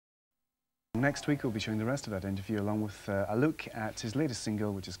next week we'll be showing the rest of that interview along with a look at his latest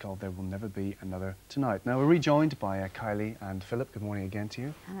single, which is called There Will Never Be Another Tonight. Now we're rejoined by Kylie and Phillip. Good morning again to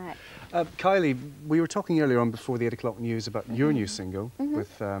you. Hi. Kylie, we were talking earlier on before the 8 o'clock news about your new single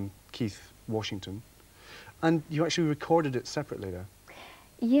with Keith Washington, and you actually recorded it separately there.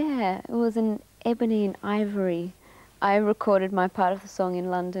 Yeah, it was in Ebony and Ivory. I recorded my part of the song in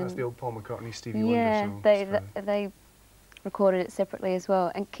London. That's the old Paul McCartney, Stevie Wonder song. Yeah, they recorded it separately as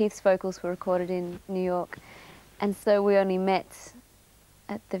well, and Keith's vocals were recorded in New York, and so we only met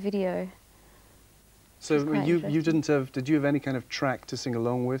at the video. So you didn't have, did you have any kind of track to sing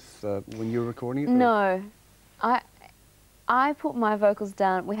along with when you were recording it? No, I put my vocals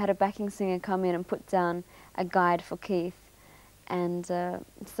down. We had a backing singer come in and put down a guide for Keith, and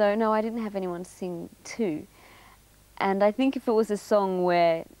so no, I didn't have anyone to sing to. And I think if it was a song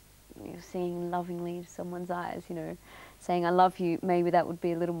where you're singing lovingly into someone's eyes, you know, saying I love you, maybe that would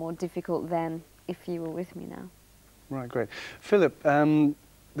be a little more difficult than if you were with me now. Right, great. Phillip, the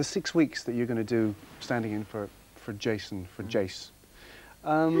 6 weeks that you're going to do standing in for Jason, for Jace,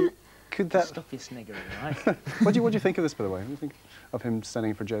 could that... Stop your sniggering, right? What do you think of this, by the way? What do you think of him standing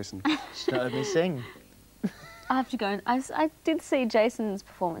in for Jason? Just not let me sing. I have to go and... I did see Jason's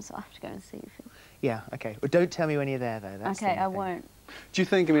performance, so I have to go and see you. Yeah, OK. Well, don't tell me when you're there, though. That's OK, I won't. Do you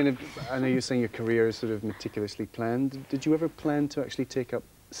think, I mean, I know you're saying your career is sort of meticulously planned. Did you ever plan to actually take up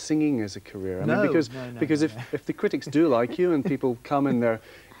singing as a career? I mean, because if the critics do like you and people come in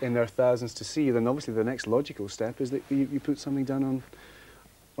their thousands to see you, then obviously the next logical step is that you put something down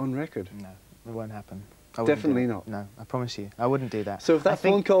on record. No, it won't happen. Definitely not. No, I promise you, I wouldn't do that. So if that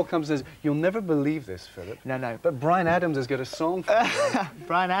phone call comes and says, "You'll never believe this, Phillip." No. But Bryan Adams has got a song for you.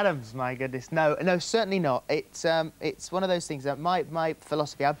 Bryan Adams, my goodness. No, certainly not. It's one of those things that my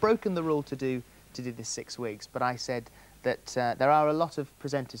philosophy. I've broken the rule to do this 6 weeks, but I said that there are a lot of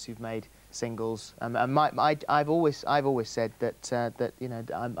presenters who've made singles, and I've always said that you know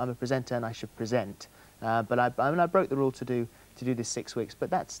I'm a presenter and I should present, but I broke the rule to do this 6 weeks. But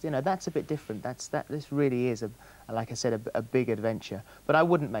that's a bit different. This really is like I said, a big adventure. But I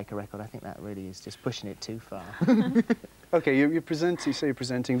wouldn't make a record. I think that really is just pushing it too far. Okay, you say you're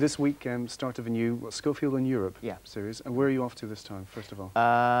presenting this week, start of a new Schofield in Europe series. And where are you off to this time, first of all?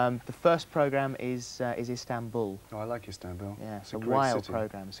 The first programme is Istanbul. Oh, I like Istanbul. Yeah, it's a wild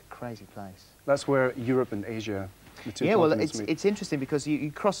programme. It's a crazy place. That's where Europe and Asia, the two continents meet. It's interesting because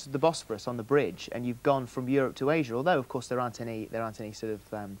you cross the Bosphorus on the bridge and you've gone from Europe to Asia, although of course there aren't any sort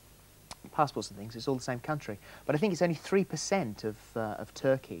of passports and things. It's all the same country. But I think it's only 3% of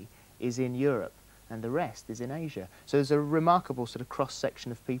Turkey is in Europe, and the rest is in Asia. So there's a remarkable sort of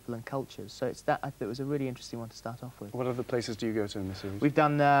cross-section of people and cultures. So I thought it was a really interesting one to start off with. What other places do you go to in the series? We've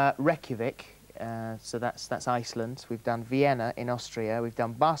done Reykjavik, so that's Iceland. We've done Vienna in Austria. We've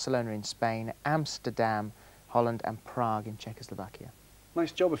done Barcelona in Spain, Amsterdam, Holland, and Prague in Czechoslovakia.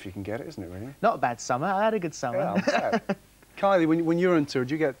 Nice job if you can get it, isn't it, really? Not a bad summer. I had a good summer. Yeah, Kylie, when you're on tour,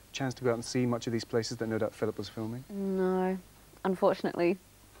 do you get a chance to go out and see much of these places that no doubt Phillip was filming? No, unfortunately.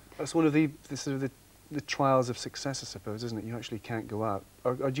 That's one of the trials of success, I suppose, isn't it? You actually can't go out.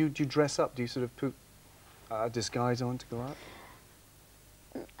 Or do you dress up? Do you sort of put a disguise on to go out?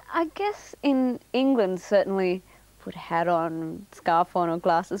 I guess in England, certainly put a hat on, scarf on, or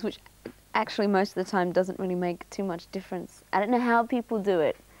glasses, which actually most of the time doesn't really make too much difference. I don't know how people do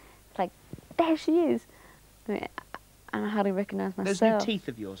it. It's like, there she is. I mean, I hardly recognise myself. Those new teeth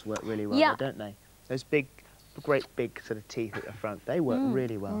of yours work really well, though, don't they? Those great big sort of teeth at the front, they work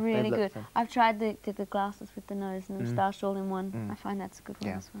really well. Really good. I've tried the glasses with the nose and the moustache all in one. I find that's a good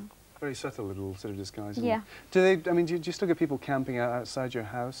one as well. Very subtle little sort of disguise. Yeah. Do you still get people camping out outside your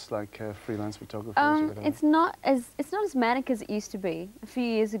house, like freelance photographers or whatever? It's not as manic as it used to be. A few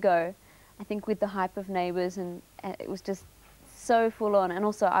years ago, I think with the hype of Neighbours, and it was just so full on, and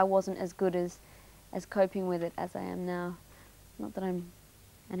also I wasn't as good as coping with it as I am now. Not that I'm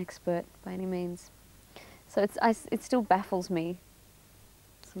an expert by any means. So it still baffles me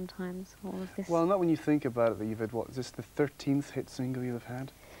sometimes, all of this. Well, not when you think about it, that you've had, what, is this the 13th hit single you've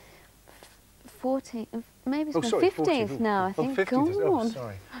had? 14th, maybe it's my 15th now, I think. 15th. Oh,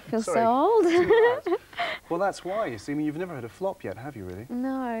 sorry. I feel so old. Well, that's why, you see. I mean, you've never had a flop yet, have you, really?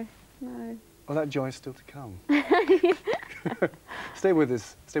 No, no. Well, that joy is still to come. Stay with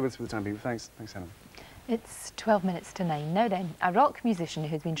us for the time being. Thanks, Helen. It's 12 minutes to 9. Now then, a rock musician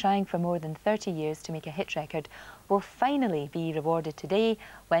who's been trying for more than 30 years to make a hit record will finally be rewarded today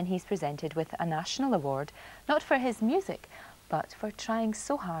when he's presented with a national award, not for his music, but for trying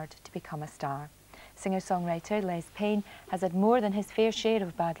so hard to become a star. Singer-songwriter Les Payne has had more than his fair share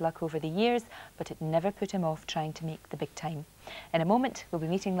of bad luck over the years, but it never put him off trying to make the big time. In a moment, we'll be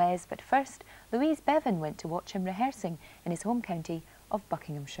meeting Les, but first, Louise Bevan went to watch him rehearsing in his home county of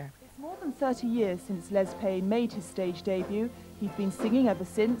Buckinghamshire. It's more than 30 years since Les Payne made his stage debut. He's been singing ever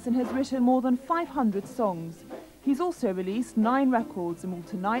since and has written more than 500 songs. He's also released 9 records and will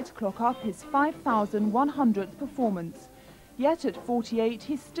tonight clock up his 5,100th performance. Yet at 48,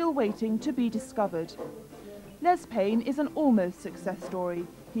 he's still waiting to be discovered. Les Payne is an almost success story.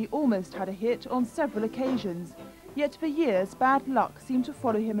 He almost had a hit on several occasions. Yet for years, bad luck seemed to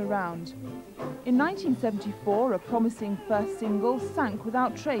follow him around. In 1974, a promising first single sank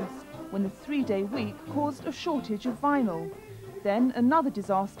without trace when the 3-day week caused a shortage of vinyl. Then another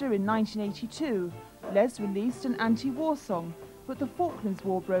disaster in 1982. Les released an anti-war song, but the Falklands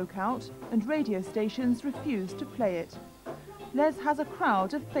War broke out and radio stations refused to play it. Les has a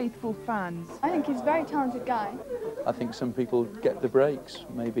crowd of faithful fans. I think he's a very talented guy. I think some people get the breaks.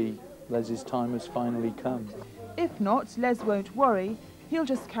 Maybe Les's time has finally come. If not, Les won't worry. He'll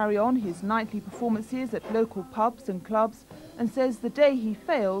just carry on his nightly performances at local pubs and clubs and says the day he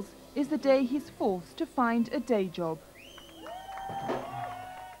fails is the day he's forced to find a day job.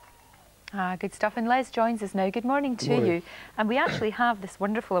 Good stuff. And Les joins us now. Good morning to you. And we actually have this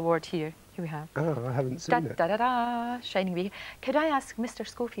wonderful award here. Here we have. Oh, I haven't seen it. Shining away. Could I ask Mr.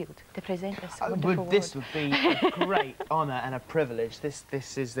 Schofield to present this wonderful award? This would be a great honour and a privilege.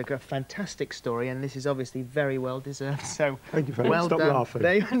 This is a fantastic story, and this is obviously very well deserved. So thank you very much. Well Stop done. laughing.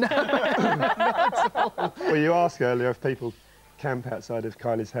 Well, you asked earlier if people camp outside of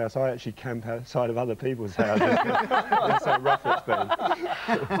Kylie's house. I actually camp outside of other people's houses. That's how rough it's been.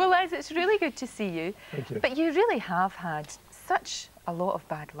 Well, Les, it's really good to see you. Thank you. But you really have had such a lot of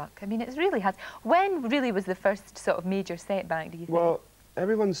bad luck. I mean, it's really had. When really was the first sort of major setback, do you think? Well,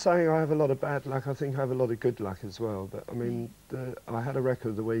 everyone's saying I have a lot of bad luck. I think I have a lot of good luck as well. But I mean, I had a record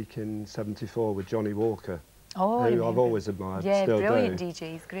of the week in '74 with Johnny Walker, who I've always admired. Yeah, still brilliant do.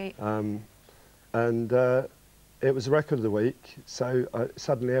 DJ, he's great. It was a record of the week, so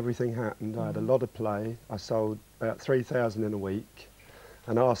suddenly everything happened. I had a lot of play. I sold about 3,000 in a week,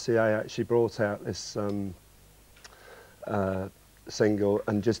 and RCA actually brought out this single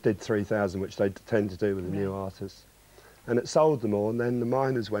and just did 3,000, which they tend to do with the new artists. And it sold them all, and then the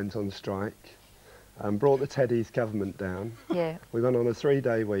miners went on strike and brought the Ted Heath government down. Yeah. We went on a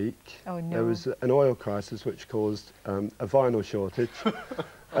 3-day week. Oh, no. There was an oil crisis which caused a vinyl shortage.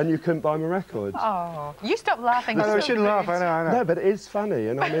 And you couldn't buy my records. Oh, you stop laughing. No, I shouldn't laugh, I know. No, but it is funny,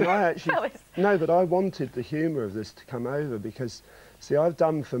 and I mean, I actually... No, but I wanted the humour of this to come over because, see, I've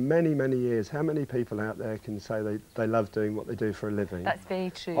done for many, many years. How many people out there can say they love doing what they do for a living? That's very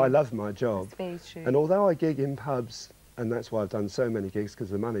true. I love my job. That's very true. And although I gig in pubs, and that's why I've done so many gigs, because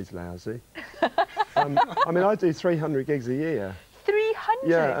the money's lousy, I mean, I do 300 gigs a year. 300?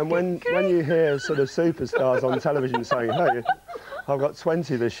 Yeah, and when you hear sort of superstars on television saying, hey, I've got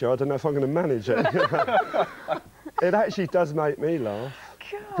 20 this year, I don't know if I'm going to manage it. It actually does make me laugh,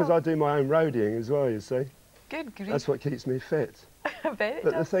 because I do my own roadieing as well, you see. Good grief. That's what keeps me fit. But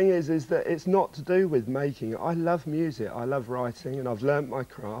the thing is that it's not to do with making it. I love music, I love writing, and I've learnt my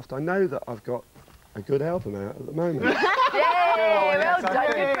craft. I know that I've got a good album out at the moment. Yay! Well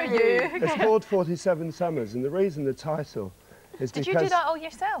done, good for you. It's called 47 Summers, and the reason the title is because... Did you do that all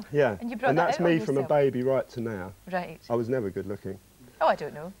yourself? Yeah, and you brought and that that's out me on from a yourself? baby right to now. Right. I was never good looking. Oh, I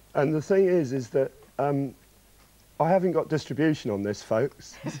don't know. And the thing is that I haven't got distribution on this,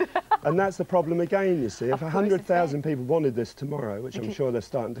 folks. And that's the problem again, you see. If 100,000 people wanted this tomorrow, which I'm sure they're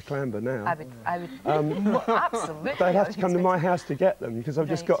starting to clamber now, I would absolutely. they'd have to come to my house to get them, because I've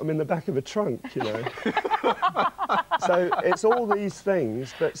just got them in the back of a trunk, you know. So it's all these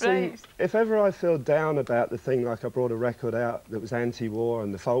things, but see, if ever I feel down about the thing, like I brought a record out that was anti-war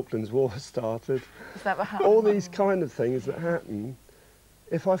and the Falklands War started, Is that what happened? all these kind of things that happen,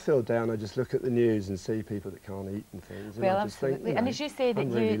 if I feel down, I just look at the news and see people that can't eat and things. And Well, I just absolutely. think, you know, and as you say, that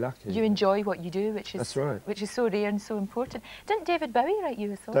I'm really lucky. you enjoy what you do, which is That's right. which is so rare and so important. Didn't David Bowie write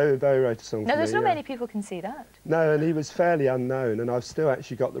you a song? David Bowie wrote a song No, for there's me, not yeah. many people can say that. No, and he was fairly unknown, and I've still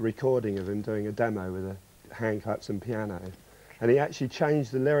actually got the recording of him doing a demo with a hand claps and piano. And he actually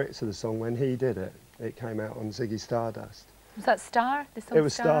changed the lyrics of the song when he did it. It came out on Ziggy Stardust. Was that Star? The song It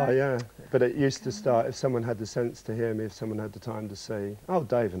was Star, yeah. But it used to start, if someone had the sense to hear me, if someone had the time to see. Oh,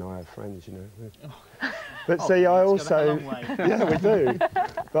 Dave and I are friends, you know. But see, I also... Yeah, we do.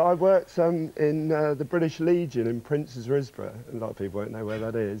 But I worked in the British Legion in Princes Risborough. A lot of people won't know where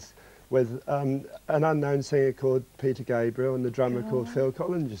that is. with an unknown singer called Peter Gabriel and the drummer called Phil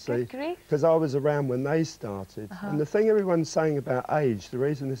Collins, you see. Because I was around when they started. And the thing everyone's saying about age, the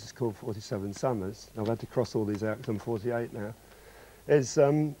reason this is called 47 Summers, I've had to cross all these out because I'm 48 now, is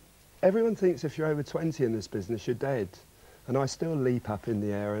everyone thinks if you're over 20 in this business, you're dead. And I still leap up in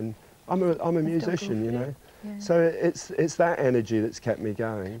the air, and I'm a musician, you know. Yeah. So it's that energy that's kept me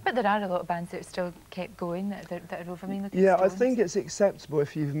going. But there are a lot of bands that still kept going, that are over. I mean, look at yeah, Stones. I think it's acceptable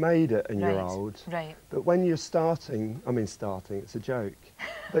if you've made it and Right, you're old. right. But when you're starting, it's a joke.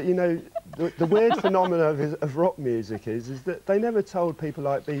 But you know, the weird phenomenon of rock music is that they never told people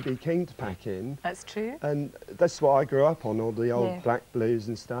like B.B. King to pack in. That's true. And that's what I grew up on, all the old black blues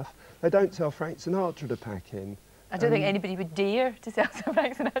and stuff. They don't tell Frank Sinatra to pack in. I don't think anybody would dare to sell some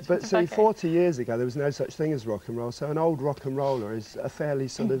Frank Sinatra. But see, 40 years ago, there was no such thing as rock and roll, so an old rock and roller is a fairly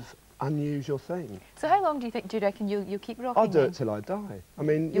sort of unusual thing. So how long do you reckon you'll keep rocking? I'll do it till I die. I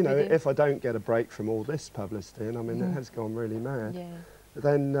mean, you know, if I don't get a break from all this publicity, and I mean, it has gone really mad. Yeah. But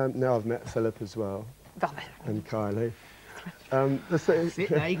then now I've met Phillip as well, and Kylie. The thing,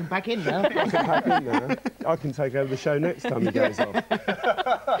 now you can back in now. I can back in now. I can take over the show next time he goes off.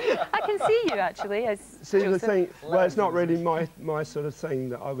 I can see you actually. As see Joseph. The thing. Well, it's not really my sort of thing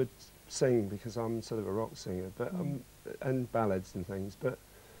that I would sing because I'm sort of a rock singer, but and ballads and things. But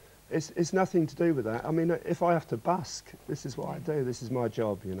it's nothing to do with that. I mean, if I have to busk, this is what I do. This is my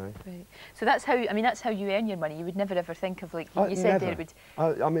job, you know. Right. So that's how. I mean, that's how you earn your money. You would never ever think of, like you said there, it would.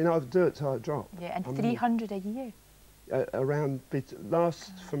 I mean, I'll do it till I drop. Yeah, and 300 a year. Around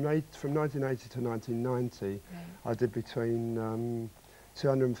from 1980 to 1990, I did between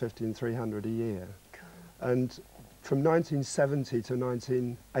 250 and 300 a year. Cool. And from 1970 to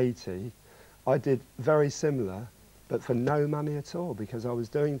 1980, I did very similar, but for no money at all, because I was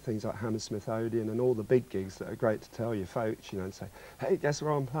doing things like Hammersmith Odeon and all the big gigs that are great to tell your folks, you know, and say, hey, guess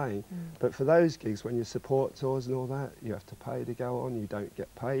where I'm playing? But for those gigs, when you support tours and all that, you have to pay to go on, you don't get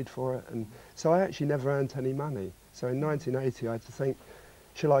paid for it. And so I actually never earned any money. So in 1980, I had to think,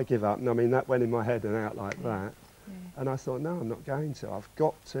 shall I give up? And I mean, that went in my head and out like that. Yeah. And I thought, no, I'm not going to. I've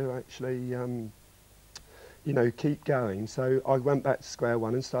got to actually, you know, keep going. So I went back to square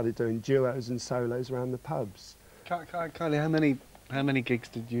one and started doing duos and solos around the pubs. Kylie, how many gigs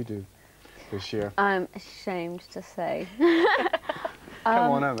did you do this year? I'm ashamed to say.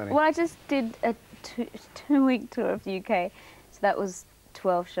 Come on, how many? Well, I just did a two-week tour of the UK, so that was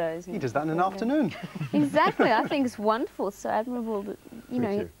 12 shows. He does that in an afternoon. Exactly. I think it's wonderful. It's so admirable that, you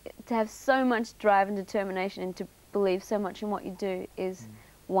know, to have so much drive and determination and to believe so much in what you do is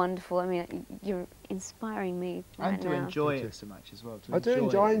wonderful. I mean, you're inspiring me right and to enjoy it so much as well.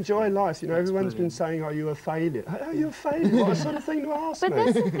 I enjoy life. You know, everyone's been saying, "Are you a failure? Are you a failure?" What a sort of thing to ask me. But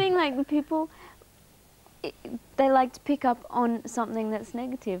that's the thing. Like, people, they like to pick up on something that's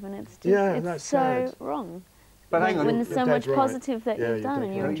negative, and it's just it's so wrong. But hang on, when there's so much positive that you've done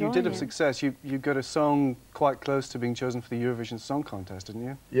and you're enjoying it. You did have success. You got a song quite close to being chosen for the Eurovision Song Contest, didn't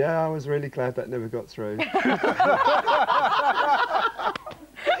you? Yeah, I was really glad that never got through.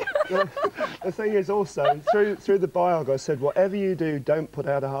 The thing is also, through the biog, I said, whatever you do, don't put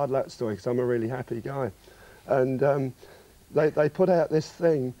out a hard luck story, because I'm a really happy guy. And they put out this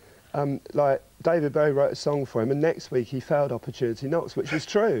thing, like David Bowie wrote a song for him, and next week he failed Opportunity Knocks, which was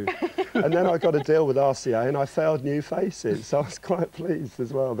true. And then I got a deal with RCA, and I failed New Faces, so I was quite pleased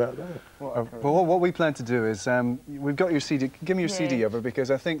as well about that. Well, what we plan to do is, we've got your CD. Give me your CD over,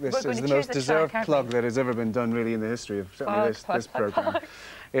 because I think this is the most deserved plug that has ever been done, really, in the history of certainly this programme.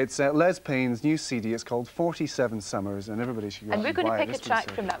 It's Les Payne's new CD. It's called 47 Summers, and everybody should go out and buy it. And we're going to pick a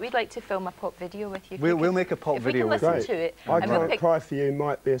track from that. We'd like to film a pop video with you. We'll make a pop video with you. If we can listen to it. I Can't Cry For You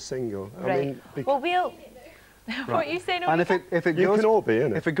might be a single. Right. I mean, well, we'll... What are you saying? And if it you goes, can all be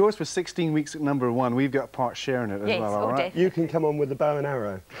in it. If it goes for 16 weeks at #1, we've got part sharing it as well, all right? Definitely. You can come on with the bow and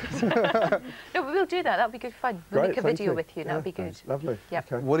arrow. No, but we'll do that. That'll be good fun. We'll make a video with you. That'll be good. Lovely.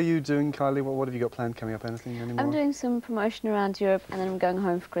 Yep. Okay. What are you doing, Kylie? What have you got planned coming up? Anything anymore? I'm doing some promotion around Europe, and then I'm going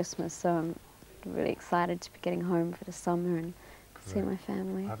home for Christmas, so I'm really excited to be getting home for the summer and see my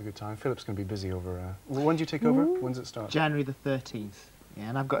family. Have a good time. Philip's going to be busy over... when do you take over? When does it start? January the 13th. Yeah,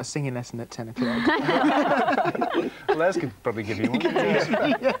 and I've got a singing lesson at 10 o'clock. Les can probably give you one.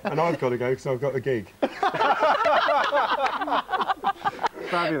 And I've got to go because I've got a gig.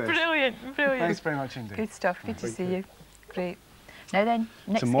 Fabulous. Brilliant, brilliant. Thanks very much indeed. Good stuff. Good to see you. Great. Now then,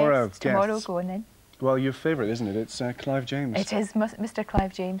 next Tomorrow, guest. Tomorrow, go on then. Well, your favourite, isn't it? It's Clive James. It is Mr.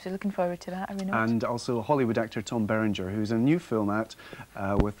 Clive James. We're looking forward to that, are we not? And also Hollywood actor Tom Berenger, who's a new film out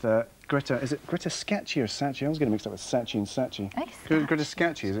with Greta. Is it Greta Scacchi or Sacchi? I was getting mixed up with Sacchi and Sacchi. Greta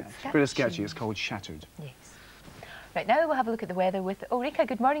Scacchi, is it? Greta Scacchi. It's called Shattered. Yes. Right, now we'll have a look at the weather with Ulrika.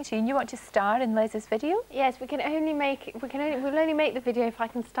 Good morning to you. And you want to star in Les's video? Yes, we'll only make the video if I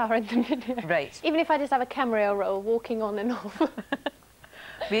can star in the video. Right. Even if I just have a camera roll walking on and off.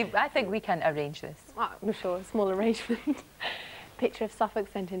 I think we can arrange this. I'm sure, a small arrangement. Picture of Suffolk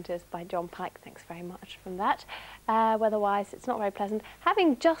sent in to us by John Pike. Thanks very much from that. Weather-wise, it's not very pleasant.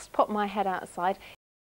 Having just popped my head outside,